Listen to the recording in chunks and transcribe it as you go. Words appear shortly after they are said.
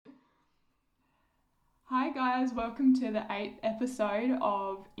Hi guys, welcome to the 8th episode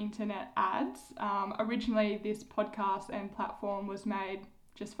of Internet Ads. Originally this podcast and platform was made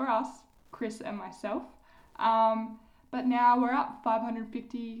just for us, Chris and myself, but now we're up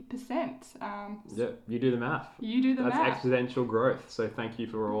 550%. Yeah, you do the math. You do the math. That's exponential growth, so thank you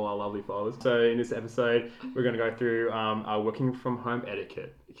for all our lovely followers. So in this episode, we're going to go through our working from home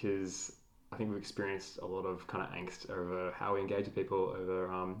etiquette, because I think we've experienced a lot of kind of angst over how we engage with people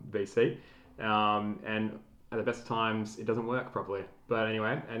over VC. And at the best of times, it doesn't work properly. But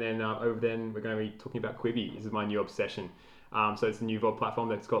anyway, and then over then, we're going to be talking about Quibi. This is my new obsession. So it's a new VOD platform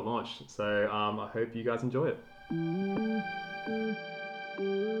that's got launched. So I hope you guys enjoy it.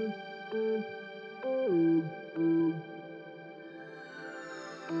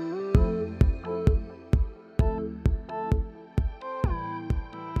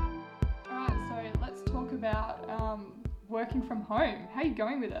 Alright, so let's talk about working from home. How are you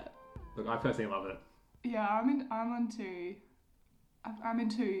going with it? Look, I personally love it. Yeah, I'm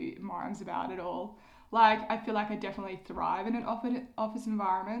into minds about it all. Like, I feel like I definitely thrive in an office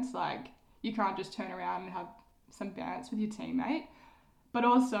environments. Like, you can't just turn around and have some bounce with your teammate. But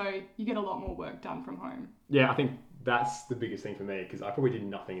also, you get a lot more work done from home. Yeah, I think that's the biggest thing for me, because I probably did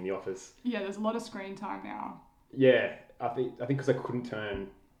nothing in the office. Yeah, there's a lot of screen time now. Yeah, I think because I couldn't turn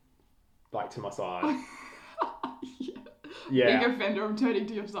like to my side. Yeah. Big offender of turning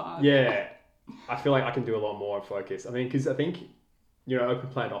to your side. Yeah, I feel like I can do a lot more and focus. I mean, because I think, open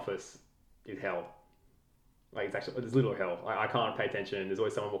plan office is hell. Like, it's literal hell. I can't pay attention. There's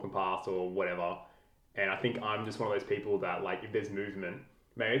always someone walking past or whatever. And I think I'm just one of those people that, like, if there's movement,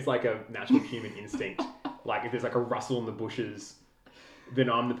 maybe it's like a natural human instinct. Like, if there's like a rustle in the bushes, then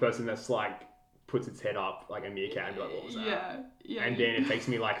I'm the person that's like, puts its head up like a meerkat and be like, what was that? Yeah. And then it takes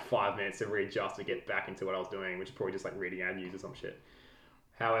me like 5 minutes to readjust to get back into what I was doing, which is probably just like reading ad news or some shit.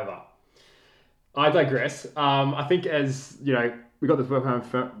 However, I digress. I think as, we got this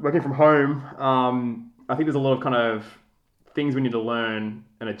working from home, I think there's a lot of kind of things we need to learn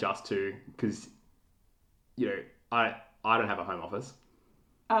and adjust to, because, I don't have a home office.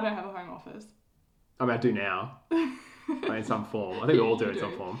 I don't have a home office. I mean, I do now. In some form. I think we all do in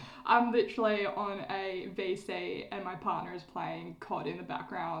some form. I'm literally on a VC and my partner is playing COD in the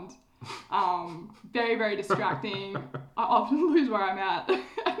background. Very, very distracting. I often lose where I'm at and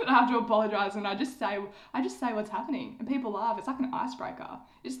I have to apologise, and I just say what's happening and people laugh. It's like an icebreaker.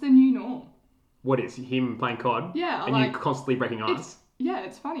 It's the new norm. What is him playing COD? Yeah, and you constantly breaking ice.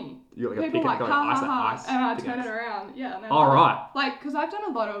 It's funny. You're like people like ha ha ha, and I turn ice. it around. Yeah. And All right. Like, because I've done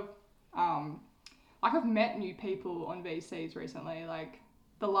a lot of like, I've met new people on VCs recently. Like,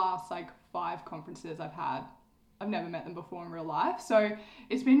 the last 5 conferences I've had, I've never met them before in real life. So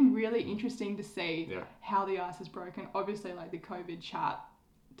it's been really interesting to see how the ice is broken. Obviously, like, the COVID chat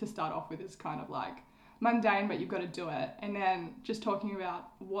to start off with is kind of like mundane, but you've got to do it. And then just talking about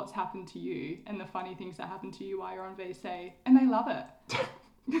what's happened to you and the funny things that happen to you while you're on VC, and they love it.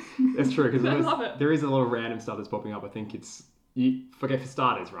 It's true, because love it. There is a lot of random stuff that's popping up. I think it's, for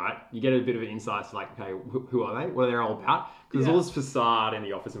starters, right? You get a bit of an insight to, like, okay, who are they? What are they all about? Because there's all this facade in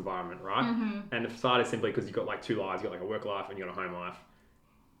the office environment, right? Mm-hmm. And the facade is simply because you've got like 2 lives. You've got like a work life and you've got a home life.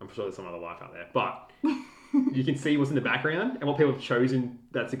 I'm sure there's some other life out there, but you can see what's in the background and what people have chosen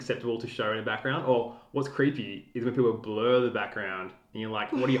that's acceptable to show in the background. Or what's creepy is when people blur the background and you're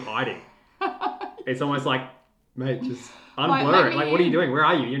like, what are you hiding? It's almost like, mate, just unblur it. Like, what are you doing? Where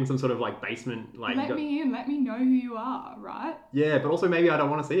are you? You're in some sort of like basement. Like, let me in. Let me know who you are, right? Yeah, but also maybe I don't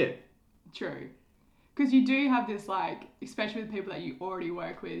want to see it. True. Because you do have this, like, especially with people that you already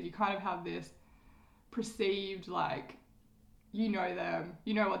work with, you kind of have this perceived, like, you know them,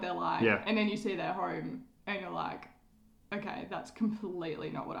 you know what they're like, and then you see their home and you're like, okay, that's completely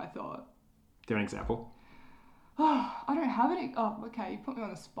not what I thought. Do you have an example? Oh, I don't have any. Oh, okay, you put me on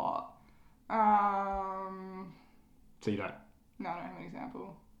the spot. So you don't? No, I don't have an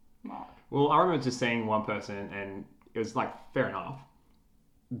example. Mark. Well, I remember just seeing one person, and it was like, fair enough,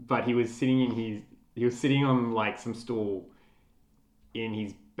 but he was sitting on like some stool in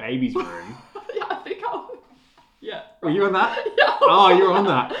his baby's room. Yeah, I think yeah. Were you on that? Yeah. Oh, you were on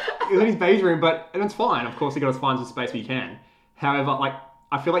that. He was in his baby's room, and it's fine. Of course, he got to find some space where he can. However, like,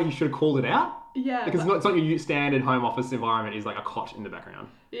 I feel like you should have called it out. Yeah. Because it's not your standard home office environment is like a cot in the background.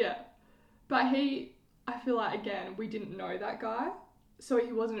 Yeah. But I feel like, again, we didn't know that guy. So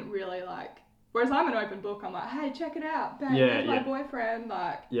he wasn't really like, whereas I'm an open book. I'm like, hey, check it out. Babe, here's my boyfriend.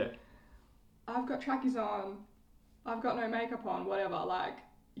 Like, I've got trackies on. I've got no makeup on, whatever. Like,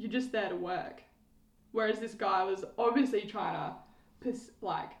 you're just there to work. Whereas this guy was obviously trying to,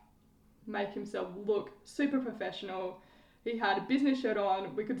 make himself look super professional, He had a business shirt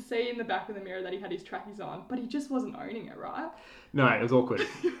on. We could see in the back of the mirror that he had his trackies on, but he just wasn't owning it, right? No, it was awkward.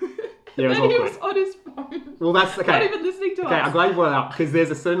 Yeah, it was then he awkward. was on his phone. Well, that's okay. Not even listening to Okay, us. I'm glad you brought it up because there's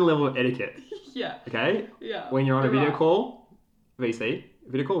a certain level of etiquette. Yeah. Okay? Yeah. When you're on a You're video right. call, VC,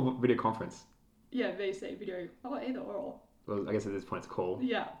 video call or video conference? Yeah, VC, video. Oh, either or. Well, I guess at this point it's a call.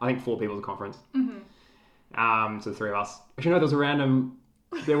 Yeah. I think 4 people's a conference. Mm-hmm. So 3 of us. Actually, no,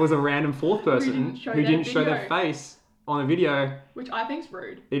 there was a random 4th person didn't show who their didn't show their video. face on a video. Which I think's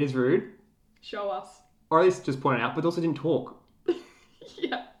rude. It is rude. Show us. Or at least just point it out, but also didn't talk.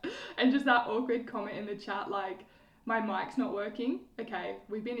 Yeah. And just that awkward comment in the chat like, my mic's not working. Okay,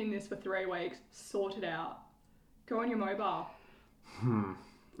 we've been in this for 3 weeks. Sort it out. Go on your mobile. Okay.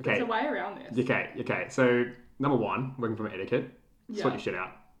 There's a way around this. Okay. So, number 1, working from etiquette, Yeah. sort your shit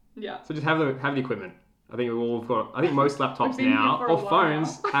out. Yeah. So just have the equipment. I think I think most laptops We've been now, here for a or while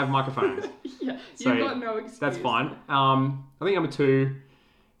phones, now. have microphones. Yeah. So, You've got no excuse. That's fine. I think number 2,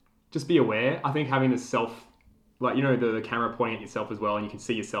 just be aware. I think having the the camera pointing at yourself as well, and you can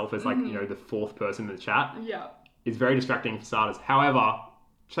see yourself as the 4th person in the chat, Yeah. is very distracting for starters. However,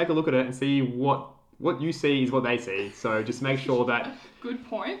 take a look at it and see what you see is what they see. So just make sure that, Good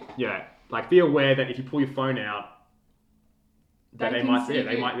point. be aware that if you pull your phone out, that they can might see see it.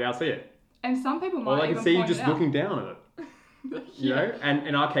 They you. might be able to see it. And some people might Or they even can see you point just it out. looking down at it. You Yeah. know, and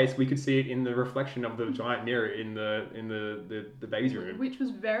in our case, we could see it in the reflection of the giant mirror in the baby's room. Which was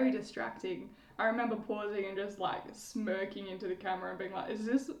very distracting. I remember pausing and just like smirking into the camera and being like, is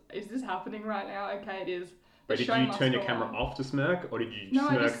this happening right now? Okay, it is. But The did show you must turn your go camera on. off to smirk, or did you No,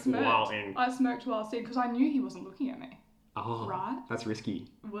 I smirk just smirked. while in? I smirked while seeing because I knew he wasn't looking at me. Oh, Right. That's risky.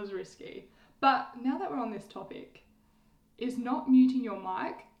 It was risky. But now that we're on this topic, is not muting your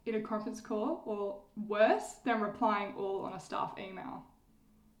mic in a conference call or worse than replying all on a staff email?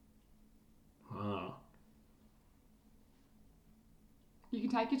 Oh. You can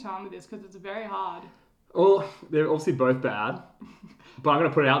take your time with this because it's very hard. Well, they're obviously both bad, but I'm going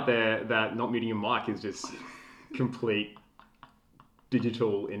to put it out there that not muting your mic is just complete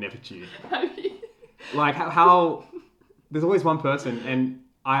digital ineptitude. Like how there's always one person, and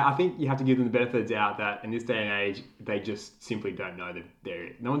I think you have to give them the benefit of the doubt that in this day and age, they just simply don't know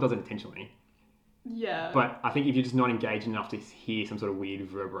that no one does it intentionally. Yeah. But I think if you're just not engaged enough to hear some sort of weird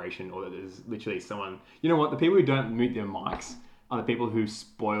reverberation, or that there's literally someone, you know what, the people who don't mute their mics are the people who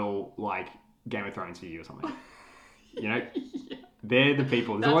spoil like Game of Thrones for you or something. You know, Yeah. they're the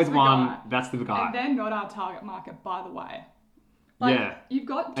people. There's That's always the one. guy. That's the guy. And they're not our target market, by the way. Yeah. You've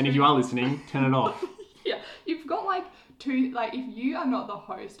got And if you are listening, turn it off. Yeah, you've got like 2, like if you are not the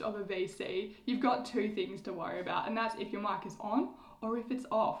host of a VC, you've got 2 things to worry about, and that's if your mic is on or if it's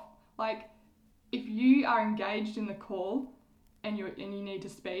off. Like if you are engaged in the call and you need to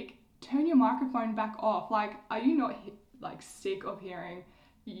speak, turn your microphone back off. Like, are you not like sick of hearing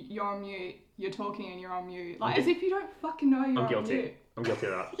you're on mute, you're talking and you're on mute, like as if you don't fucking know you're I'm on guilty. mute? I'm guilty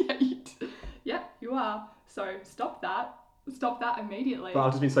of that. Yeah, yeah, you are. So stop that immediately. But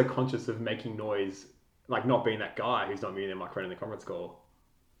I've just been so conscious of making noise, like not being that guy who's not muting their microphone in the conference call,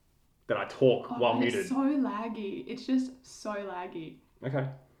 that I talk while but muted. It's so laggy. It's just so laggy. Okay.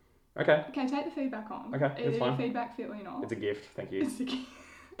 Okay, take the feedback on. Okay, Either it's fine. your feedback fit or not. It's a gift. Thank you. It's a gift.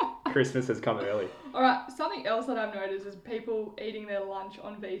 Christmas has come early. Alright, something else that I've noticed is people eating their lunch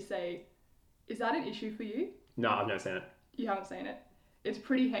on VC. Is that an issue for you? No, I've never seen it. You haven't seen it. It's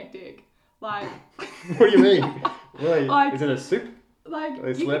pretty hectic. Like, What do you mean? Really? Like- Is it a soup? like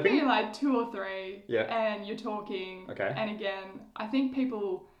Are they you could be slurping? like 2 or 3 Yeah. and you're talking. Okay. And again, I think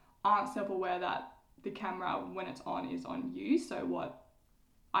people aren't self-aware that the camera, when it's on, is on you. So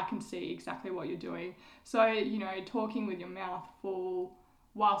I can see exactly what you're doing. So, you know, talking with your mouth full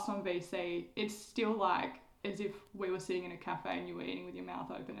whilst on VC, it's still like as if we were sitting in a cafe and you were eating with your mouth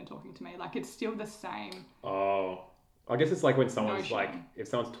open and talking to me. Like, it's still the same. Oh. I guess it's like when someone's Notion. like, if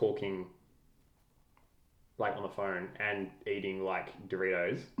someone's talking like on the phone and eating like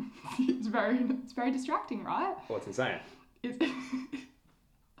Doritos, It's very distracting, right? well, it's insane. It's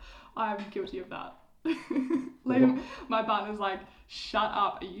I'm guilty of that. Like, my partner's like, shut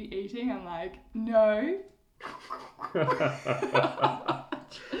up, are you eating? I'm like, no.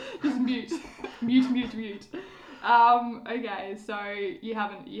 Just mute. Okay, so you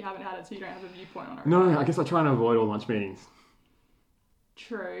haven't had it, so you don't have a viewpoint on it. No, I guess I try and avoid all lunch meetings.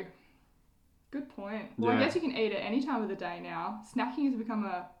 True. Good point. Well, Yeah. I guess you can eat at any time of the day now. Snacking has become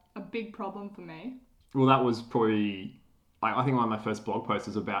a big problem for me. Well, that was probably, I think one of my first blog posts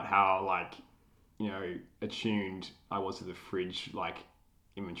was about how, like, you know, attuned I was to the fridge, like,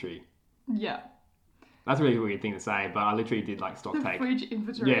 inventory. Yeah. That's a really weird thing to say, but I literally did like stock The take. fridge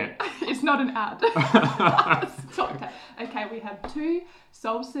inventory. Yeah. It's not an ad. Stock take. Okay, we have 2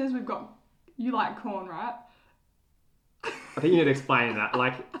 sauces. We've got, you like corn, right? I think you need to explain that.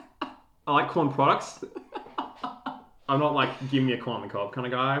 Like, I like corn products. I'm not like, give me a corn on the cob kind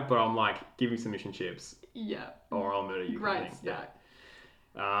of guy, but I'm like, give me some fish and chips Yeah. or I'll murder you. Great kind of thing. stack.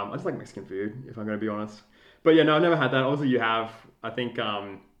 Yeah. I just like Mexican food, if I'm going to be honest. But yeah, no, I've never had that. Obviously, you have. I think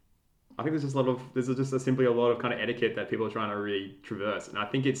there's just simply a lot of kind of etiquette that people are trying to really traverse, and I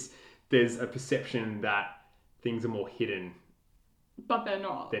think there's a perception that things are more hidden. But they're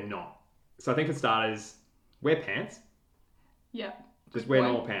not. They're not. So I think for starters, wear pants. Yeah. Just Good wear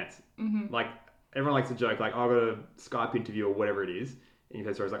point. normal pants. Mm-hmm. Like everyone likes to joke, like, oh, I got a Skype interview or whatever it is, and you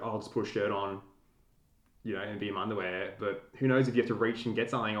hear stories like, oh, I'll just put a shirt on, and be in my underwear. But who knows if you have to reach and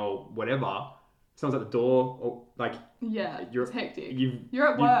get something or whatever. Someone's at the door, or like Yeah, it's hectic.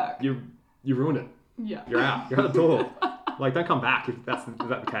 You're at work. You ruined it. Yeah. You're out. You're at the door. Like, don't come back if that's the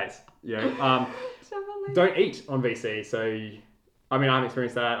case. Definitely. Don't eat on VC. So, I mean, I haven't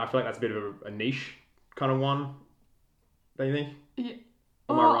experienced that. I feel like that's a bit of a niche kind of one. Don't you think? Yeah. Am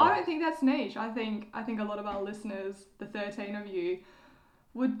I Well, wrong? I don't think that's niche. I think a lot of our listeners, the 13 of you,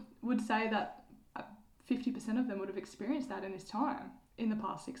 would say that 50% of them would have experienced that in this time, in the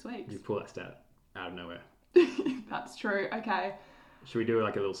past 6 weeks. You pull that stat out of nowhere. That's true. Okay. Should we do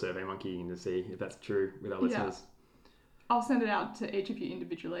like a little survey monkey to see if that's true with our listeners? I'll send it out to each of you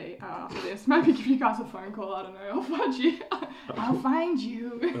individually after this. Maybe give you guys a phone call. I don't know. I'll find you. I'll find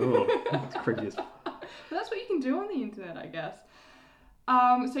you. Oh, that's creepy as But that's what you can do on the internet, I guess.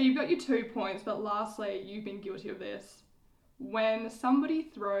 So you've got your 2 points, but lastly, you've been guilty of this. When somebody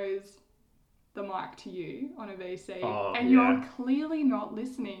throws the mic to you on a VC and you're clearly not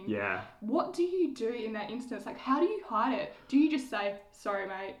listening, Yeah. what do you do in that instance? Like, how do you hide it? Do you just say, sorry,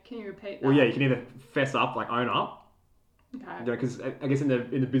 mate, can you repeat that? Well, yeah, you can either fess up, like own up. Okay. Because I guess in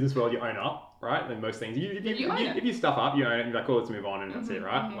the business world, you own up, right? And most things, if you stuff up, you own it, and you're like, oh, let's move on, and that's it,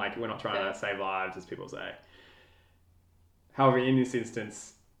 right? Mhm. Like, we're not trying to save lives, as people say. However, in this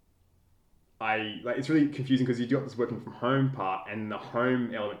instance, it's really confusing because you got this working from home part, and the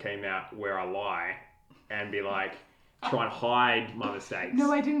home element came out where I lie and be like, try and hide my mistakes.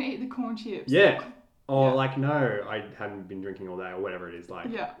 No, I didn't eat the corn chips. Yeah. Or Yeah. like, no, I hadn't been drinking all day, or whatever it is,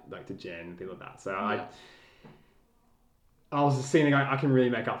 like to Jen and things like that. So I was just seeing, going, I can really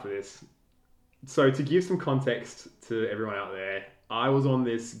make up for this. So to give some context to everyone out there, I was on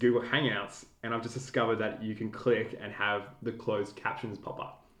this Google Hangouts, and I've just discovered that you can click and have the closed captions pop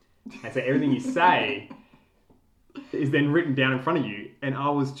up. And so everything you say is then written down in front of you. And I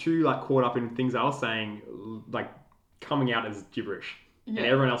was too caught up in things I was saying, like coming out as gibberish. Yeah. And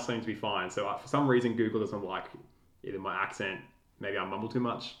everyone else seemed to be fine. So for some reason, Google doesn't like either my accent, maybe I mumble too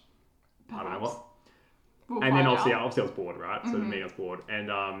much. Perhaps. I don't know what. We'll and then find obviously out. I was bored, right? So the meeting I was bored.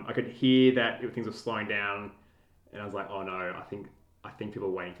 And I could hear that things were slowing down. And I was like, oh no, I think people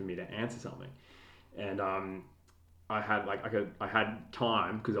are waiting for me to answer something. And I had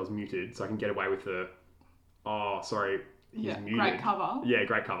time because I was muted, so I can get away with the, oh, sorry, he's muted. Great cover. Yeah,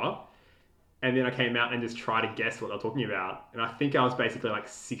 great cover. And then I came out and just tried to guess what they're talking about. And I think I was basically like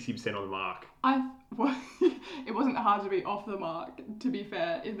 60% on the mark. It wasn't hard to be off the mark, to be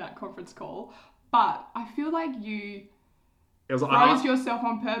fair, in that conference call. But I feel like you froze yourself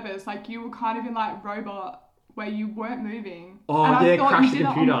on purpose. Like you were kind of in like robot where you weren't moving. Oh, and yeah, I thought crash you the did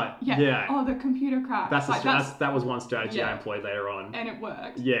it computer. Yeah. Oh, the computer crashed. That was one strategy I employed later on. And it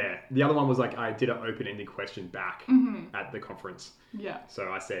worked. Yeah. The other one was like I did an open-ended question back at the conference. Yeah.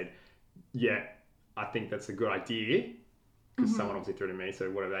 So I said, yeah, I think that's a good idea. Because someone obviously threw it to me, so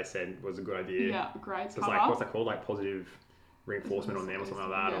whatever they said was a good idea. Yeah, great. So it's like, what's that called? Like positive reinforcement on them or something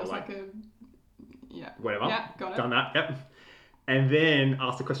like that. Yeah, or like whatever. Yeah, got it. Done that, yep. And then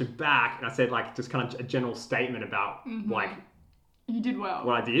asked the question back, and I said like just kind of a general statement about like you did well.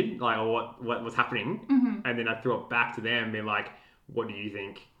 What I did, like, or what was happening. And then I threw it back to them, being like, what do you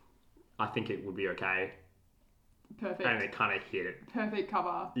think? I think it would be okay. Perfect. And it kind of hit it. Perfect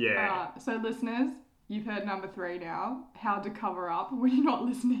cover. Yeah. So listeners, you've heard number 3 now. How to cover up when you're not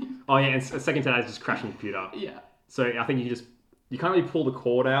listening. Oh yeah, and second to that is just crashing the computer. Yeah. So I think you can't really pull the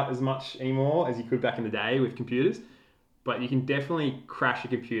cord out as much anymore as you could back in the day with computers, but you can definitely crash a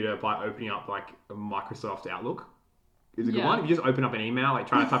computer by opening up like a Microsoft Outlook. Is a good one. If you just open up an email, like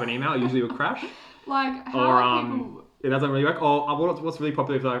try to type an email, it usually will crash. Like how are people? It doesn't really work. Or what's really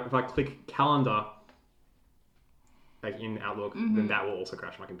popular if I click calendar, like in Outlook, then that will also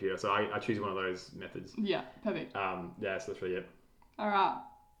crash my computer. So I choose one of those methods. Yeah, perfect. Yeah, so that's really it. All right,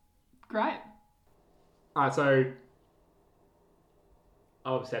 great. All right, so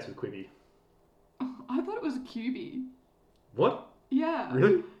I'm obsessed with Quibi. I QB. What? Yeah.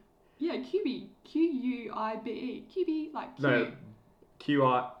 Really? Yeah, QB. QUIBE. QB, like Q. No.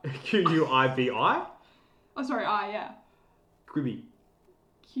 QUIBI? Oh, sorry, yeah. Quibi.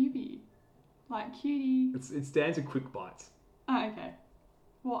 QB. Like cutie. It stands for quick bites. Oh, okay.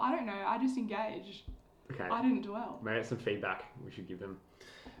 Well, I don't know. I just engaged. Okay. I didn't dwell. Maybe that's some feedback we should give them.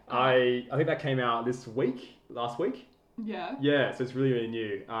 I think that came out last week. Yeah. Yeah, so it's really, really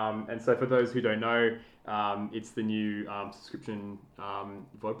new. And so for those who don't know, it's the new subscription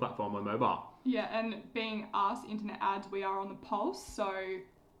VOD platform on mobile. Yeah, and being us, internet ads, we are on the pulse. So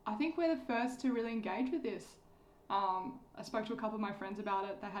I think we're the first to really engage with this. I spoke to a couple of my friends about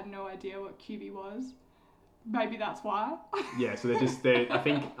it. They had no idea what QB was. Maybe that's why. Yeah, so I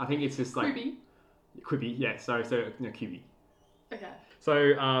think it's just like Quibi. Quibi, yeah. So no, QB. Okay.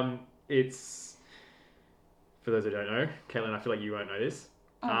 So it's for those who don't know, Caitlin, I feel like you won't know this.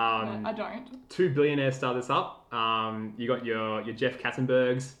 No, I don't. 2 billionaires start this up. You got your Jeff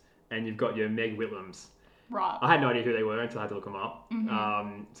Katzenbergs and you've got your Meg Whitlams. Right. I had no idea who they were until I had to look them up.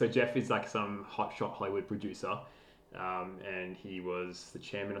 Mm-hmm. So Jeff is like some hotshot Hollywood producer, and he was the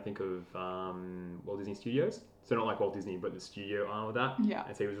chairman, I think, of Walt Disney Studios. So not like Walt Disney, but the studio arm of that. Yeah.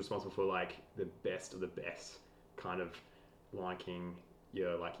 And so he was responsible for like the best of the best kind of Lion King.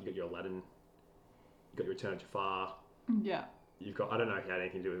 You got your Aladdin, you got your Return of Jafar. Yeah. You've got, I don't know if he had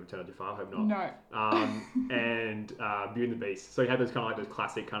anything to do with Return of Jafar, I hope not. No. And Beauty and the Beast. So he had those kind of like those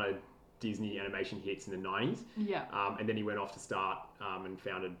classic kind of Disney animation hits in the 90s. Yeah. And then he went off to start and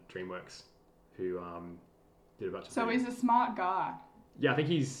founded DreamWorks, who did a bunch of So things. he's a smart guy. Yeah, I think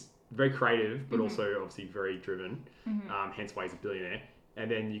he's very creative, but also obviously very driven, hence why he's a billionaire. And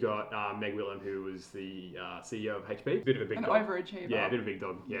then you got Meg Whitlam, who was the CEO of HP. Bit of a big dog. An overachiever. Yeah, a bit of a big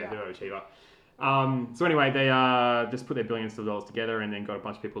dog. Yeah, Yeah. a bit of an overachiever. So anyway, they just put their billions of dollars together and then got a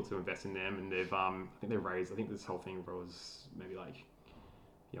bunch of people to invest in them. And they've, I think this whole thing was maybe like,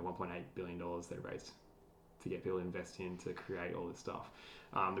 $1.8 billion they raised to get people to invest in to create all this stuff.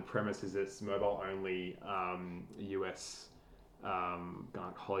 The premise is it's mobile only US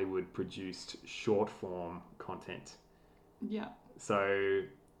Hollywood produced short form content. Yeah. So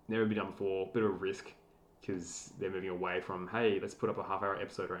never been done before, bit of a risk because they're moving away from, hey, let's put up a half-hour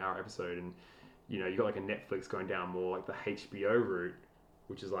episode or an hour episode, and you got like a Netflix going down more like the HBO route,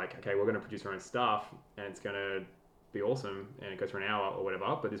 which is like, okay, we're going to produce our own stuff and it's going to be awesome and it goes for an hour or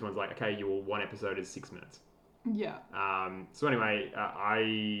whatever. But this one's like, okay, one episode is 6 minutes. Yeah. So anyway, I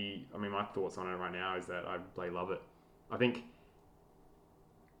mean, my thoughts on it right now is that I bloody love it. I think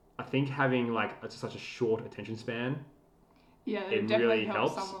having like such a short attention span. Yeah, it definitely really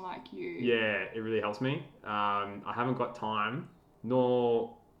helps helps someone like you. Yeah, it really helps me. I haven't got time,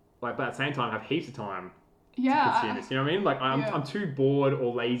 nor like, but at the same time, I have heaps of time to consume this. You know what I mean? Like, I'm too bored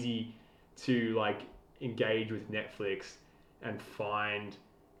or lazy to like engage with Netflix and find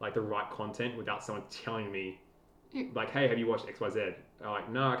like the right content without someone telling me, like, hey, have you watched XYZ? I'm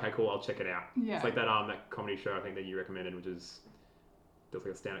like, no, okay, cool, I'll check it out. Yeah. It's like that comedy show I think that you recommended, which is there's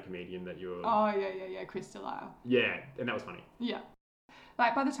like a stand-up comedian that you're. Oh yeah, Chris D'Elia. Yeah, and that was funny. Yeah.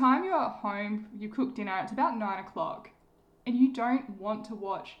 Like by the time you're at home, you cook dinner, it's about 9 o'clock, and you don't want to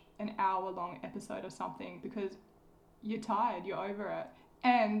watch an hour-long episode of something because you're tired, you're over it,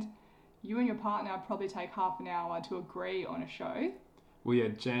 and you and your partner probably take half an hour to agree on a show. Well, yeah,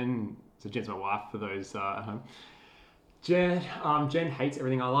 Jen. So Jen's my wife for those at home. Jen hates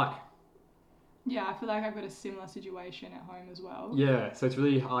everything I like. Yeah, I feel like I've got a similar situation at home as well. Yeah, so it's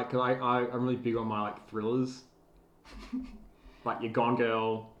really like I'm really big on my like thrillers, like your Gone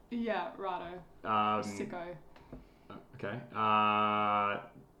Girl. Yeah, righto. Sicko. Okay.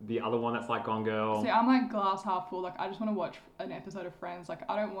 The other one that's like Gone Girl. See, I'm like glass half full. Like I just want to watch an episode of Friends. Like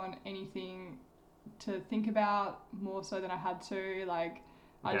I don't want anything to think about more so than I had to. Like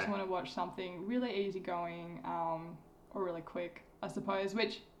I just want to watch something really easygoing, or really quick, I suppose,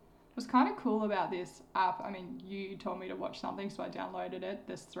 which was kind of cool about this app. I mean, you told me to watch something, so I downloaded it.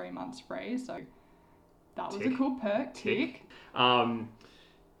 There's 3 months free, so that was a cool perk. Tick.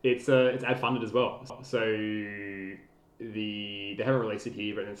 It's ad funded as well. So they haven't released it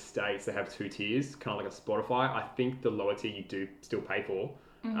here, but in the States they have 2 tiers, kind of like a Spotify. I think the lower tier you do still pay for,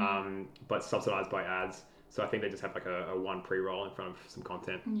 but subsidized by ads. So I think they just have like a one pre-roll in front of some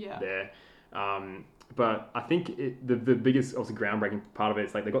content there. But I think the biggest, also groundbreaking part of it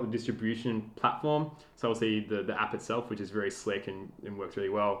is like they've got the distribution platform. So obviously the app itself, which is very slick and works really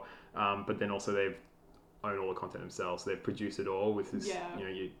well. But then also they've owned all the content themselves. So they've produced it all with this,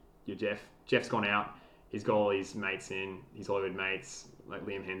 your Jeff. Jeff's gone out. He's got all his mates in, his Hollywood mates, like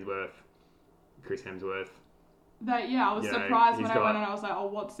Liam Hemsworth, Chris Hemsworth. I was surprised when I went and I was like, oh,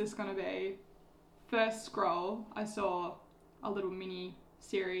 what's this going to be? first scroll, I saw a little mini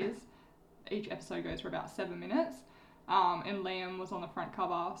series. Each episode goes for about 7 minutes. And Liam was on the front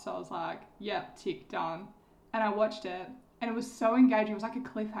cover, so I was like, yep, tick, done. And I watched it, and it was so engaging. It was like a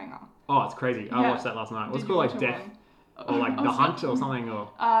cliffhanger. Oh, it's crazy. I watched that last night. What's it called, like Death, or like The Hunt or something, or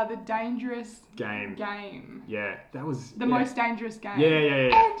The Dangerous Game. Yeah, that was the most dangerous game. Yeah.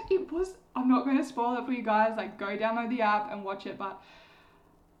 And it was, I'm not going to spoil it for you guys, like go download the app and watch it, but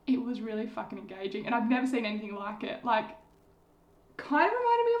it was really fucking engaging, and I've never seen anything like it. Like, kind of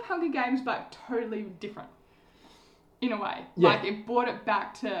reminded me of Hunger Games, but totally different. In a way. Yeah. Like, it brought it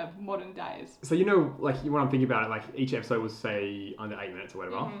back to modern days. So, like, when I'm thinking about it, like, each episode was, say, under 8 minutes or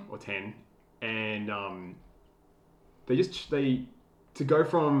whatever, or 10. And to go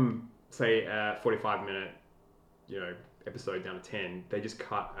from, say, a 45-minute, episode down to 10, they just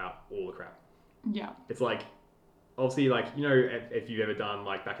cut out all the crap. Yeah. It's like, obviously, like, if you've ever done,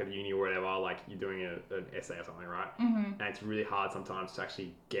 like, back at the uni or whatever, like, you're doing an essay or something, right? Mm-hmm. And it's really hard sometimes to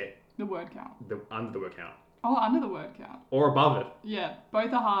actually get the word count. Under the word count. Oh, under the word count. Or above it. Yeah,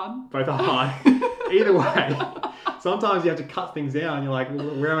 both are hard. Either way. Sometimes you have to cut things down and you're like,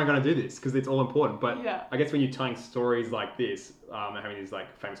 well, where am I going to do this? Because it's all important. But yeah. I guess when you're telling stories like this, and having these like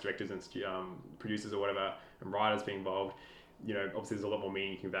famous directors and producers or whatever, and writers being involved, obviously there's a lot more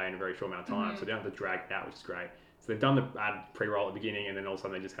meaning you can convey in a very short amount of time. So they don't have to drag it out, which is great. So they've done the ad pre-roll at the beginning, and then all of a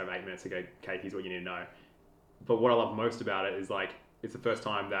sudden they just have 8 minutes to go, okay, here's what you need to know. But what I love most about it is like, it's the first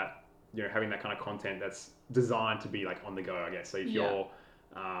time that, having that kind of content that's designed to be like on the go, I guess. So if you're,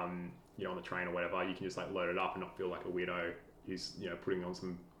 on the train or whatever, you can just like load it up and not feel like a weirdo who's, putting on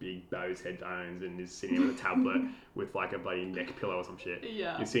some big Bose headphones and is sitting there with a tablet with like a bloody neck pillow or some shit.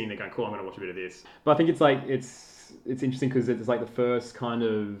 Yeah. You're sitting there going, cool, I'm going to watch a bit of this. But I think it's like, it's interesting because it's like the first kind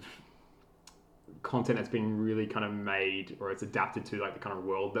of content that's been really kind of made, or it's adapted to like the kind of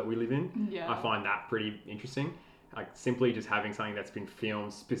world that we live in. Yeah. I find that pretty interesting. Like simply just having something that's been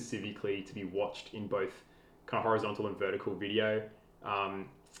filmed specifically to be watched in both kind of horizontal and vertical video, on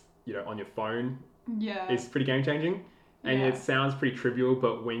your phone, is pretty game changing. And it sounds pretty trivial,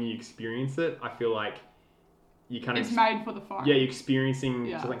 but when you experience it, I feel like you kind of... It's made for the phone. Yeah, you're experiencing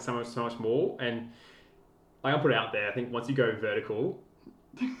just like so much more. And I'll put it out there. I think once you go vertical,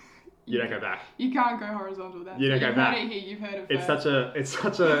 you don't go back. You can't go horizontal. That's you don't go back. You've heard it here. You've heard it first. It's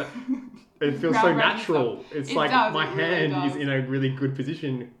such a... It feels so natural. It's like my hand is in a really good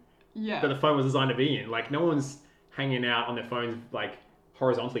position that the phone was designed to be in. Like no one's hanging out on their phones like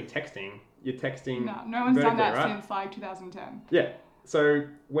horizontally texting. You're texting. No one's done that right? since like 2010. Yeah. So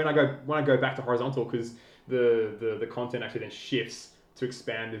when I go back to horizontal, because the content actually then shifts to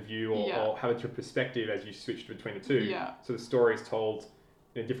expand the view or have a different perspective as you switch between the two. Yeah. So the story is told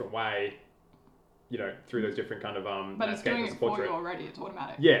in a different way. Through those different kind of But it's doing it for you already. It's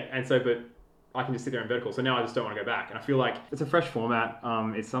automatic. Yeah, and so but I can just sit there in vertical. So now I just don't want to go back, and I feel like it's a fresh format.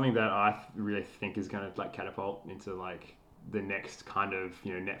 It's something that I really think is going to like catapult into like the next kind of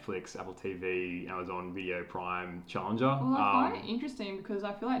Netflix, Apple TV, Amazon Video Prime challenger. Well, I find it interesting because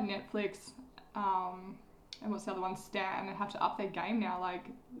I feel like Netflix, and what's the other one, Stan, they have to up their game now. Like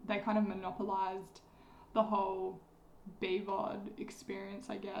they kind of monopolized the whole BVOD experience,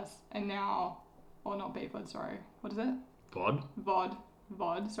 I guess, and now. Or not BVOD, sorry. What is it?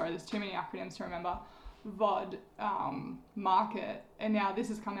 VOD. Sorry, there's too many acronyms to remember. VOD market. And now this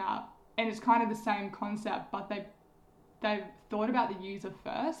has come out. And it's kind of the same concept, but they've thought about the user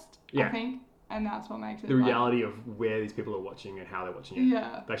first, I think. And that's what makes it... The reality of where these people are watching and how they're watching it.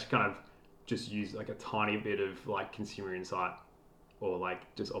 Yeah. They should kind of just use like a tiny bit of like consumer insight or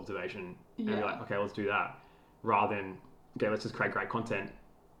like just observation. And be like, okay, let's do that. Rather than, okay, let's just create great content.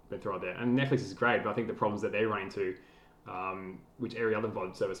 Throw it there. And Netflix is great, but I think the problems that they run into, which every other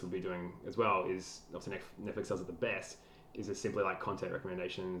VOD service would be doing as well, is obviously Netflix does it the best, is just simply like content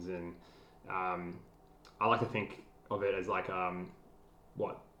recommendations. And I like to think of it as like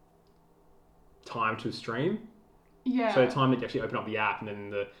time to stream. Yeah. So the time that you actually open up the app, and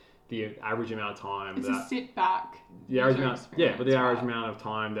then the average amount of time it's a sit back. The average amount of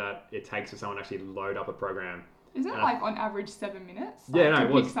time that it takes for someone to actually load up a program. Isn't it like on average 7 minutes? Like, it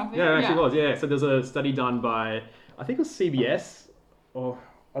was. Something? Yeah, it actually was. Yeah. So there's a study done by, I think it was CBS, or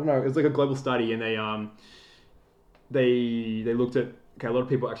I don't know. It was like a global study, and they looked at. Okay, a lot of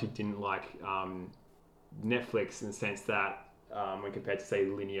people actually didn't like Netflix in the sense that when compared to say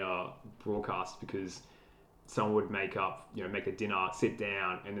linear broadcast, because someone would make their dinner, sit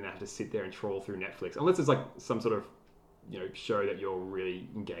down, and then they have to sit there and trawl through Netflix, unless it's like some sort of show that you're really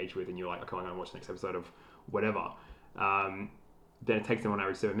engaged with, and you're like, okay, I'm going to watch the next episode of whatever, then it takes them on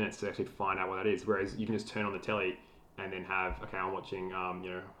average 7 minutes to actually find out what that is. Whereas you can just turn on the telly and then have, okay, I'm watching,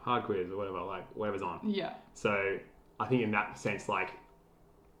 Hard Quiz or whatever, like whatever's on. Yeah. So I think in that sense, like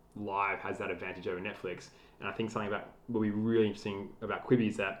live has that advantage over Netflix. And I think something that will be really interesting about Quibi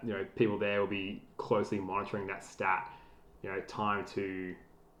is that, people there will be closely monitoring that stat, time to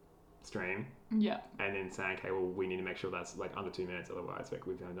stream. Yeah. And then saying, okay, well, we need to make sure that's like under 2 minutes, otherwise like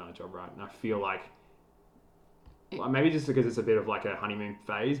we've done a job right. And I feel like, maybe just because it's a bit of like a honeymoon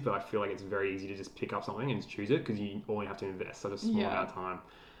phase, but I feel like it's very easy to just pick up something and just choose it because you only have to invest such a small amount of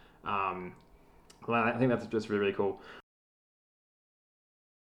time. Well, I think that's just really, really cool.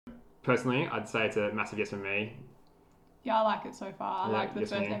 Personally, I'd say it's a massive yes for me. Yeah, I like it so far. I like the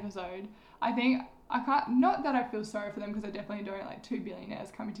first episode. I think not that I feel sorry for them because I definitely don't, like two billionaires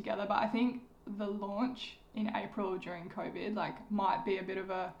coming together, but I think the launch in April during COVID might be a bit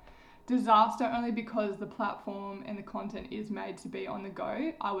of a disaster only because the platform and the content is made to be on the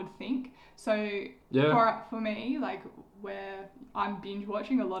go, I would think. So for me, where I'm binge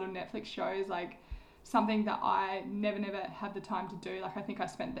watching a lot of Netflix shows, something that I never have the time to do. I think I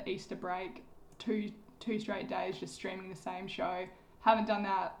spent the Easter break two straight days just streaming the same show. Haven't done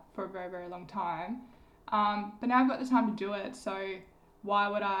that for a very, very long time. But now I've got the time to do it, so why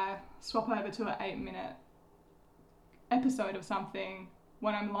would I swap over to an 8-minute episode of something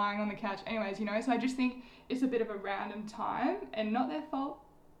when I'm lying on the couch anyways, So I just think it's a bit of a random time and not their fault.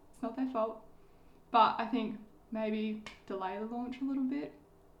 It's not their fault. But I think maybe delay the launch a little bit.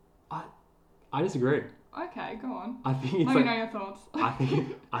 I disagree. Okay, go on. I think it's Let me know your thoughts. I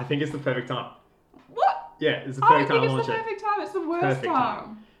think it's the perfect time. What? Yeah, it's the perfect time to launch it. I don't think it's the perfect time. It's the worst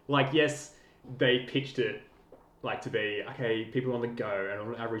time. Yes, they pitched it to be, okay, people on the go, and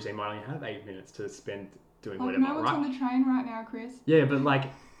on average they might only have 8 minutes to spend doing whatever, no one's on the train right now, Chris. Yeah, but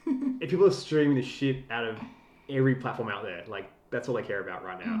if people are streaming the shit out of every platform out there, that's all they care about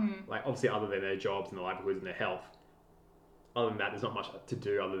right now. Mm-hmm. Obviously other than their jobs and their livelihoods and their health. Other than that, there's not much to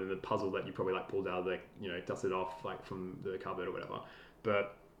do other than the puzzle that you probably pulled out of the, dusted off from the cupboard or whatever.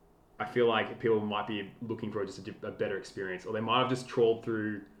 But I feel like people might be looking for just a better experience, or they might have just trawled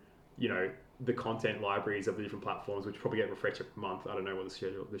through, the content libraries of the different platforms, which probably get refreshed every month. I don't know what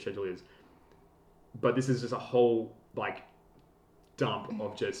the schedule is, but this is just a whole dump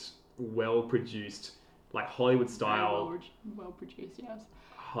of just well produced, Hollywood style, well produced, yes.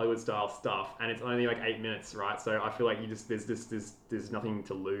 Hollywood style stuff, and it's only 8 minutes, right? So I feel like there's nothing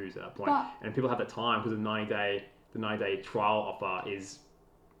to lose at that point, and people have that time because the 90-day trial offer is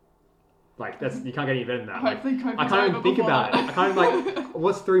you can't get any better than that. Hopefully, I can't even think about it. I can't even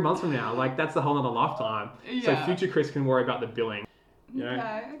what's 3 months from now? That's a whole other lifetime. Yeah. So future Chris can worry about the billing.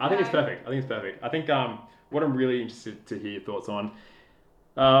 Okay. I think it's perfect. I think what I'm really interested to hear your thoughts on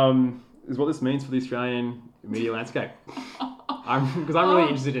is what this means for the Australian media landscape. Because I'm really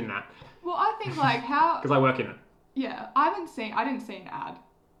interested in that. Well, I think how... Because I work in it. Yeah, I didn't see an ad.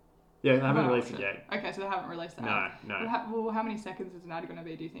 Yeah, they haven't released it yet. Okay, so they haven't released the ad. No. Well, how many seconds is an ad going to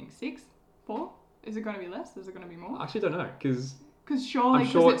be, do you think? 6? 4? Is it going to be less? Is it going to be more? I actually don't know, because... Because surely,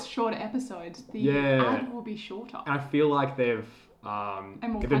 because it's shorter episodes, the ad will be shorter. And I feel like they've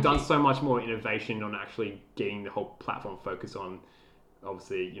done so much more innovation on actually getting the whole platform focused on,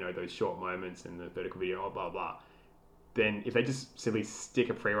 obviously, those short moments and the vertical video, blah, blah, blah. Then if they just simply stick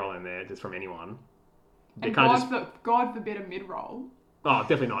a pre-roll in there just from anyone, they and kind of just... God forbid a mid-roll. Oh,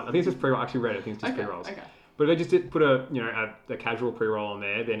 definitely not. I think it's just pre-roll. I actually read it. I think it's just pre-rolls. Okay. But if they just put a casual pre-roll on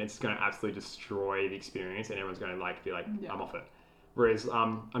there, then it's going to absolutely destroy the experience, and everyone's going to be I'm off it. Whereas I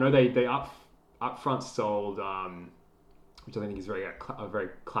know they upfront sold, which I think is a very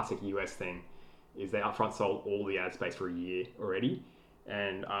classic US thing, is they upfront sold all the ad space for a year already,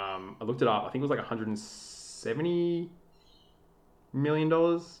 and I looked it up. I think it was $170 million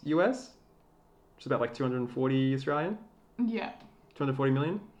US, which is about 240 Australian. Yeah. 240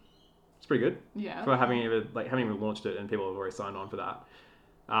 million. It's pretty good. Yeah. For having even launched it and people have already signed on for that.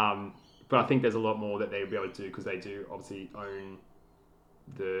 But I think there's a lot more that they'll be able to do because they do obviously own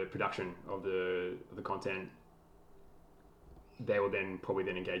the production of the content. They will then probably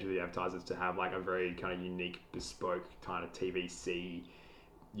engage with the advertisers to have a very kind of unique, bespoke kind of TVC,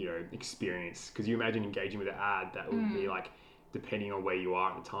 experience. Because you imagine engaging with an ad that would be depending on where you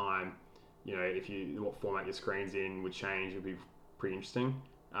are at the time, what format your screen's in would change. It would be pretty interesting.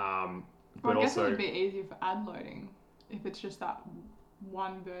 But I guess it would be easier for ad loading if it's just that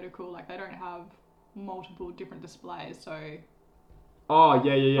one vertical. They don't have multiple different displays, so. Oh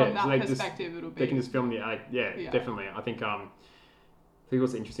yeah. From that perspective, it'll be. They can just film the ad. Yeah, definitely. I think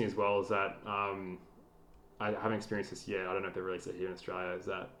what's interesting as well is that I I haven't experienced this yet. I don't know if they released it here in Australia. Is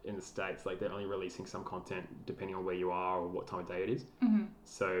that in the States, like they're only releasing some content depending on where you are or what time of day it is. Mm-hmm.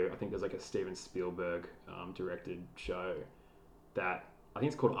 So I think there's like a Steven Spielberg directed show that I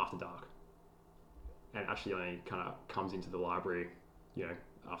think it's called After Dark, and actually only kind of comes into the library,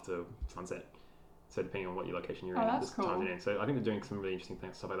 after sunset. So depending on what your location you're in, that's cool. times it in. So I think they're doing some really interesting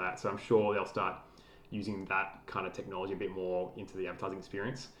things, stuff like that. So I'm sure they'll start using that kind of technology a bit more into the advertising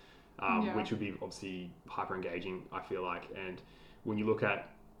experience, which would be obviously hyper engaging, I feel like. And when you look at,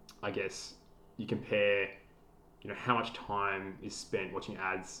 I guess, you compare, how much time is spent watching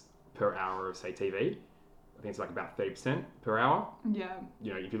ads per hour of, say, TV. I think it's like about 30% per hour. Yeah.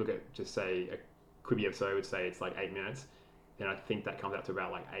 If you look at just, say, a Quibi episode, would say it's like 8 minutes. Then I think that comes out to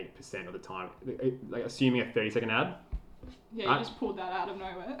about like 8% of the time. Like assuming a 30-second ad. Yeah, you just pulled that out of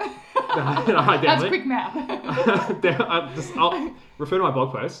nowhere. That's quick math. I'll refer to my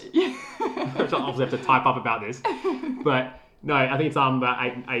blog post, which I'll obviously have to type up about this. But no, I think it's about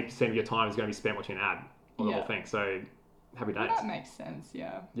 8% of your time is going to be spent watching an ad on the whole thing. So happy days. Well, that makes sense.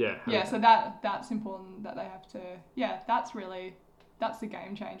 Yeah. Yeah. Yeah. So that's important that they have to. Yeah, that's the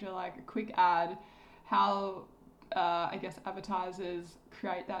game changer. Like a quick ad, how I guess advertisers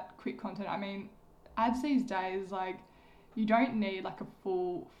create that quick content. I mean, ads these days, like, you don't need like a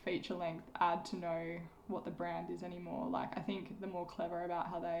full feature length ad to know what the brand is anymore. Like, I think the more clever about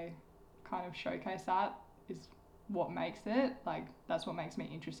how they kind of showcase that is what makes it. Like, that's what makes me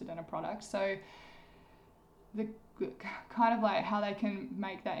interested in a product. So the kind of like how they can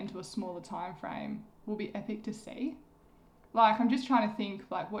make that into a smaller time frame will be epic to see. Like, I'm just trying to think,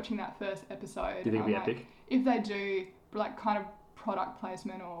 like, watching that first episode. Do you think it'll be epic? If they do, like, kind of product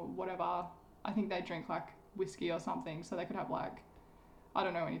placement or whatever, I think they drink, like, whiskey or something. So they could have, like, I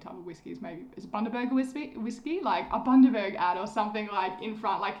don't know any type of whiskeys. Maybe, is Bundaberg whiskey? Like, a Bundaberg ad or something, like, in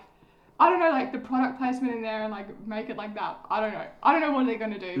front. Like, I don't know, like, the product placement in there and, like, make it like that. I don't know what they're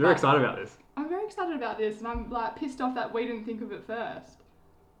going to do. You're excited about this? I'm very excited about this. And I'm, like, pissed off that we didn't think of it first.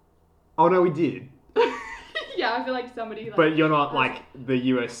 Oh, no, we did. Yeah, I feel like somebody. Like, but you're not like the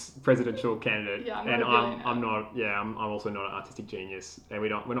US presidential candidate, yeah, and I'm not. Yeah, I'm also not an artistic genius, and we're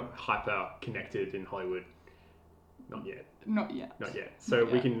not hyper connected in Hollywood. Not yet. Not yet. So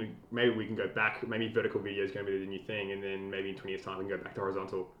we can go back. Maybe vertical video is going to be the new thing, and then maybe in 20 years' time we can go back to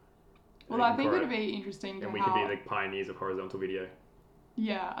horizontal. Well, I think it'd be interesting. And we can be the pioneers of horizontal video.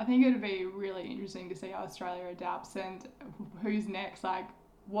 Yeah, I think it'd be really interesting to see how Australia adapts and who's next. Like,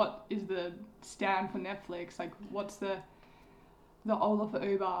 what is the stand for Netflix? Like, what's the Ola for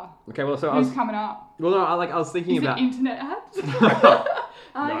Uber? Okay, well, so who's coming up? Well, no, I was thinking about it internet ads.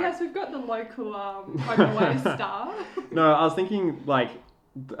 No. Yes, we've got the local away star. No, I was thinking like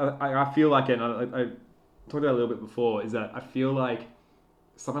I feel like, and I talked about it a little bit before, is that I feel like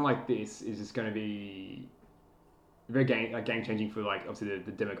something like this is just going to be very game changing for, like, obviously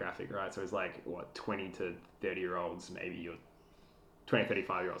the demographic, right? So it's like, what, 20 to 30-year-olds, maybe, or 20 to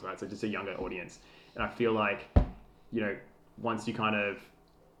 35-year-olds, right? So just a younger audience. And I feel like, once you kind of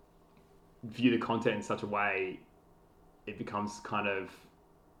view the content in such a way, it becomes kind of,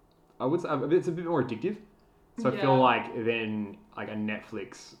 I would say, it's a bit more addictive. So I feel like then, like, a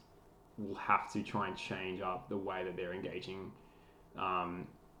Netflix will have to try and change up the way that they're engaging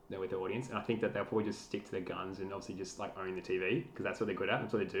with the audience, and I think that they'll probably just stick to their guns and obviously just like own the TV, because that's what they're good at,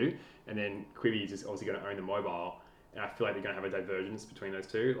 that's what they do. And then Quibi is just obviously going to own the mobile, and I feel like they're going to have a divergence between those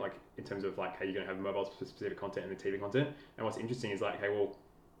two, like in terms of like, hey, you're going to have mobile specific content and the TV content. And what's interesting is like, hey, well,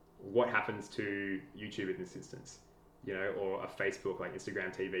 what happens to YouTube in this instance, or a Facebook, like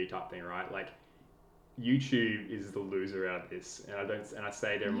Instagram TV type thing, right? Like, YouTube is the loser out of this, and I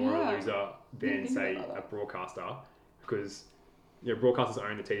say they're more a loser than, say, a broadcaster, because broadcasters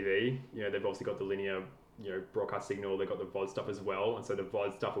own the TV. They've obviously got the linear, broadcast signal. They've got the VOD stuff as well, and so the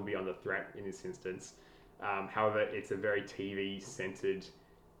VOD stuff will be under threat in this instance. However, it's a very TV-centered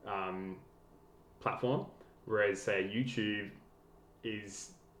platform, whereas, say, YouTube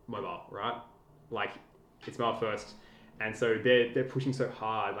is mobile, right? Like, it's mobile first, and so they're pushing so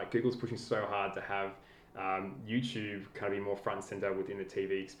hard. Like, Google's pushing so hard to have YouTube kind of be more front and center within the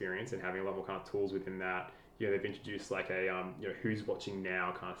TV experience, and having a lot more kind of tools within that. They've introduced like a who's watching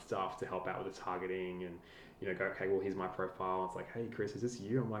now kind of stuff to help out with the targeting, and go, okay, well, here's my profile. It's like, hey, Chris, is this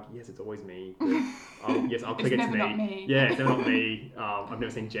you? I'm like, yes, it's always me. Yes, I'll click it's never not me. Yeah, it's never not me. I've never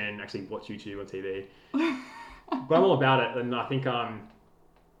seen Jen actually watch YouTube on TV, but I'm all about it. And I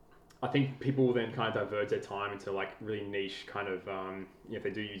think people will then kind of diverge their time into like really niche kind of if they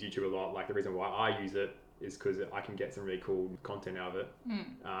do use YouTube a lot. Like, the reason why I use it is because I can get some really cool content out of it.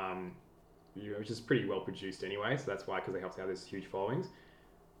 Which is pretty well produced anyway, so that's why, because they help out those huge followings.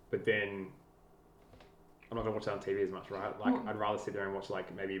 But then I'm not gonna watch that on TV as much, right? Like, Well- I'd rather sit there and watch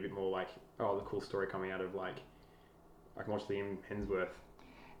like maybe a bit more like, oh, the cool story coming out of like, I can watch Liam Hemsworth.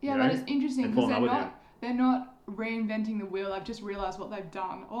 Yeah, You but know, it's interesting and fall because in love with they're not reinventing the wheel. I've just realised what they've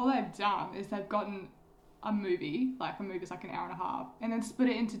done. All they've done is they've gotten a movie's like an hour and a half, and then split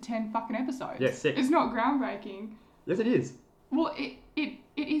it into 10 fucking episodes. Yeah, 6. It's not groundbreaking. Yes, it is. Well, it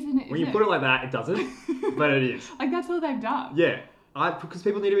isn't. When you put it like that, it doesn't, but it is. Like that's all they've done. Yeah, because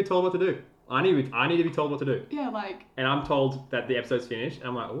people need to be told what to do. I need to be told what to do. Yeah, like. And I'm told that the episode's finished, and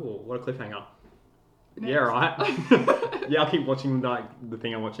I'm like, oh, what a cliffhanger. Next. Yeah, right. Yeah, I'll keep watching like the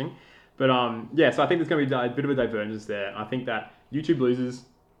thing I'm watching. But yeah, so I think there's going to be a bit of a divergence there. I think that YouTube loses.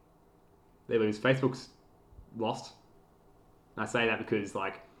 They lose. Facebook's lost. And I say that because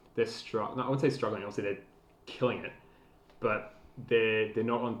like they're struggling. No, I wouldn't say struggling. Obviously, they're killing it, but they're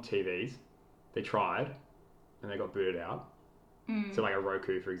not on TVs. They tried, and they got booted out. So like a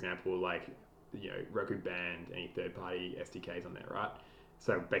Roku, for example, like Roku banned any third-party SDKs on there, right?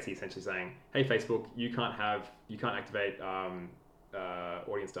 So basically, essentially saying, hey, Facebook, you can't activate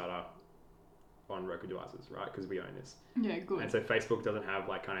audience data on Roku devices, right? Because we own this. Yeah, good. And so Facebook doesn't have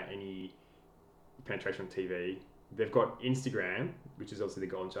like kind of any penetration on TV. They've got Instagram, which is obviously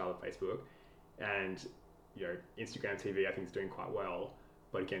the golden child of Facebook, and Instagram TV I think is doing quite well,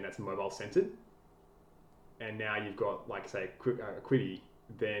 but again that's mobile centered. And now you've got like say Quibi,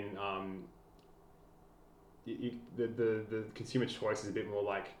 then the consumer choice is a bit more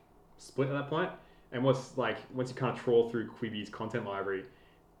like split at that point. And once you kind of trawl through Quibi's content library,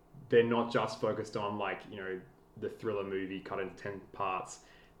 they're not just focused on like the thriller movie cut into 10 parts.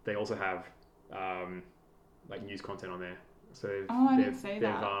 They also have like news content on there. So I didn't say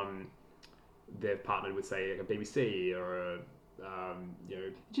that. They've partnered with say like a BBC or a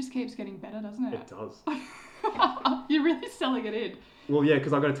It just keeps getting better, doesn't it? It does. You're really selling it in. Well, yeah,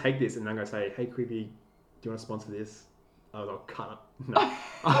 because I've got to take this and I'm going to say, hey, Quibi, do you want to sponsor this? I'll cut it. No.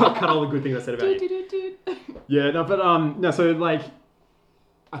 I'll cut all the good things I said about you. Yeah, no, but no, so like,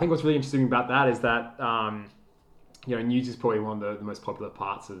 I think what's really interesting about that is that, news is probably one of the most popular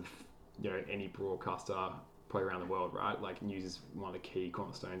parts of, any broadcaster probably around the world, right? Like news is one of the key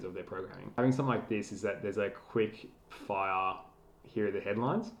cornerstones of their programming. Having something like this is that there's a quick fire, here are the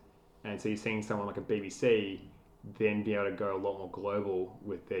headlines. And so you're seeing someone like a BBC then be able to go a lot more global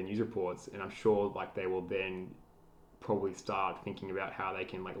with their news reports. And I'm sure like they will then probably start thinking about how they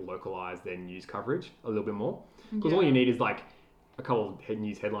can like localize their news coverage a little bit more. Because all you need is like a couple of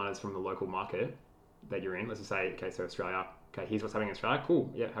news headliners from the local market that you're in. Let's just say, okay, so Australia, okay, here's what's happening in Australia. Cool.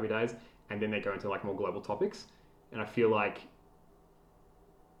 Yeah, happy days. And then they go into like more global topics. And I feel like,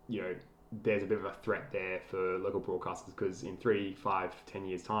 there's a bit of a threat there for local broadcasters because in 3, 5, 10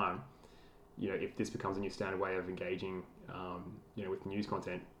 years time, if this becomes a new standard way of engaging, with news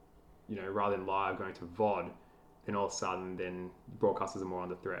content, rather than live going to VOD, then all of a sudden then broadcasters are more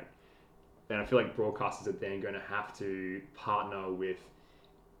under threat. And I feel like broadcasters are then going to have to partner with,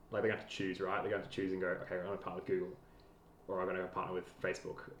 like they're going to have to choose, right? They're going to have to choose and go, okay, I'm going to partner with Google, or I'm going to go partner with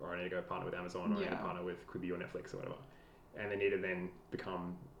Facebook, or I need to go partner with Amazon, or I need to partner with Quibi or Netflix or whatever. And they need to then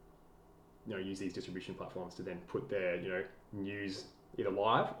become, use these distribution platforms to then put their, news either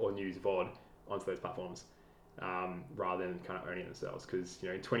live or news VOD onto those platforms, rather than kind of owning it themselves. Because,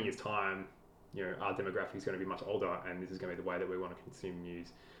 in 20 years' time, our demographic is going to be much older, and this is going to be the way that we want to consume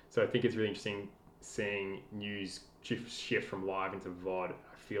news. So I think it's really interesting seeing news shift from live into VOD.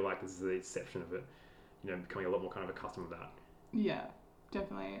 I feel like this is the exception of it, becoming a lot more kind of accustomed to that. Yeah,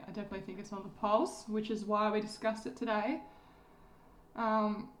 definitely. I definitely think it's on the pulse, which is why we discussed it today.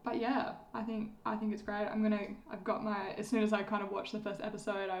 But yeah, I think it's great. As soon as I kind of watched the first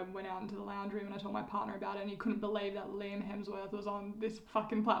episode, I went out into the lounge room and I told my partner about it, and he couldn't believe that Liam Hemsworth was on this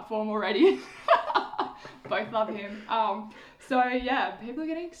fucking platform already. Both love him. So yeah, people are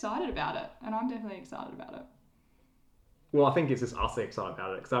getting excited about it, and I'm definitely excited about it. Well, I think it's just us that are excited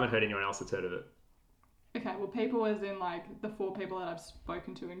about it, because I haven't heard anyone else that's heard of it. Okay, well, people as in like the 4 people that I've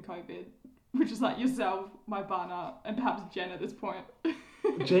spoken to in COVID, which is like yourself, my partner, and perhaps Jen at this point.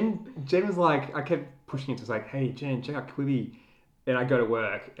 Jen was like, I kept pushing it to like, hey Jen, check out Quibi. And I go to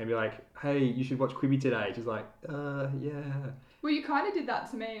work and be like, hey, you should watch Quibi today. She's like, yeah. Well, you kind of did that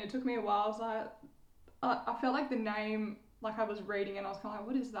to me, and it took me a while. I was like, I felt like the name, like I was reading and I was kind of like,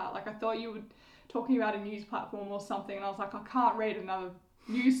 what is that? Like I thought you were talking about a news platform or something, and I was like, I can't read another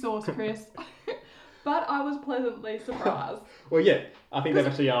news source, Chris. But I was pleasantly surprised. Well, yeah, I think they've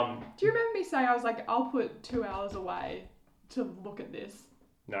actually... Do you remember me saying, I was like, I'll put 2 hours away to look at this?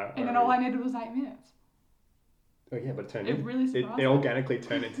 No. And then all I needed was 8 minutes. Oh, yeah, but it really surprised me. It organically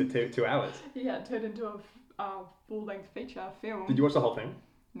turned into 2 hours. Yeah, it turned into a full-length feature film. Did you watch the whole thing?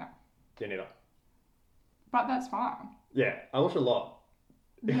 No. Didn't either. but that's fine. Yeah, I watched a lot.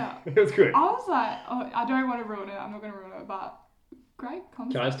 Yeah. It was good. I was like, oh, I don't want to ruin it. I'm not going to ruin it, but great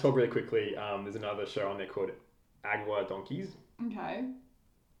concept. Can I just talk really quickly? There's another show on there called Agua Donkeys. Okay.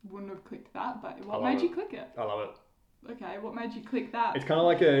 Wouldn't have clicked that, but I what love made it. you click it? I love it. Okay, what made you click that? It's kind of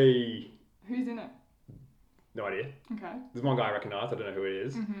like a... Who's in it? No idea. Okay. There's one guy I recognise. I don't know who it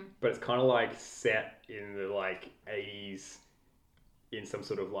is. Mm-hmm. But it's kind of like set in the like 80s in some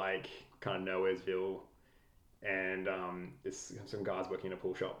sort of like kind of Nowheresville. And it's some guys working in a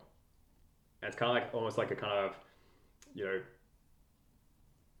pool shop. And it's kind of like almost like a kind of, you know,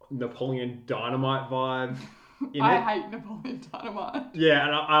 Napoleon Dynamite vibe in I it. hate Napoleon Dynamite. Yeah,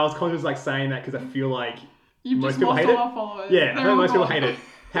 and I was conscious like saying that because I feel like You've most just people lost hate all it. our followers. Yeah, I They're think all most people gone. hate it.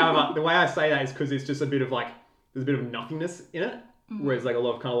 However, the way I say that is because it's just a bit of like, there's a bit of nothingness in it. Mhm. Whereas like a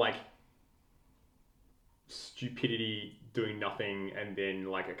lot of kind of like stupidity doing nothing and then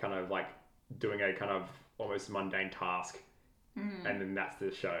like a kind of like doing a kind of almost mundane task. Mhm. And then that's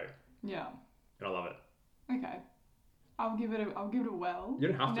the show. Yeah. And I love it. Okay. I'll give it a well. You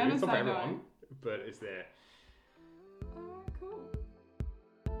don't have to, Never it's not for say no. everyone, but it's there.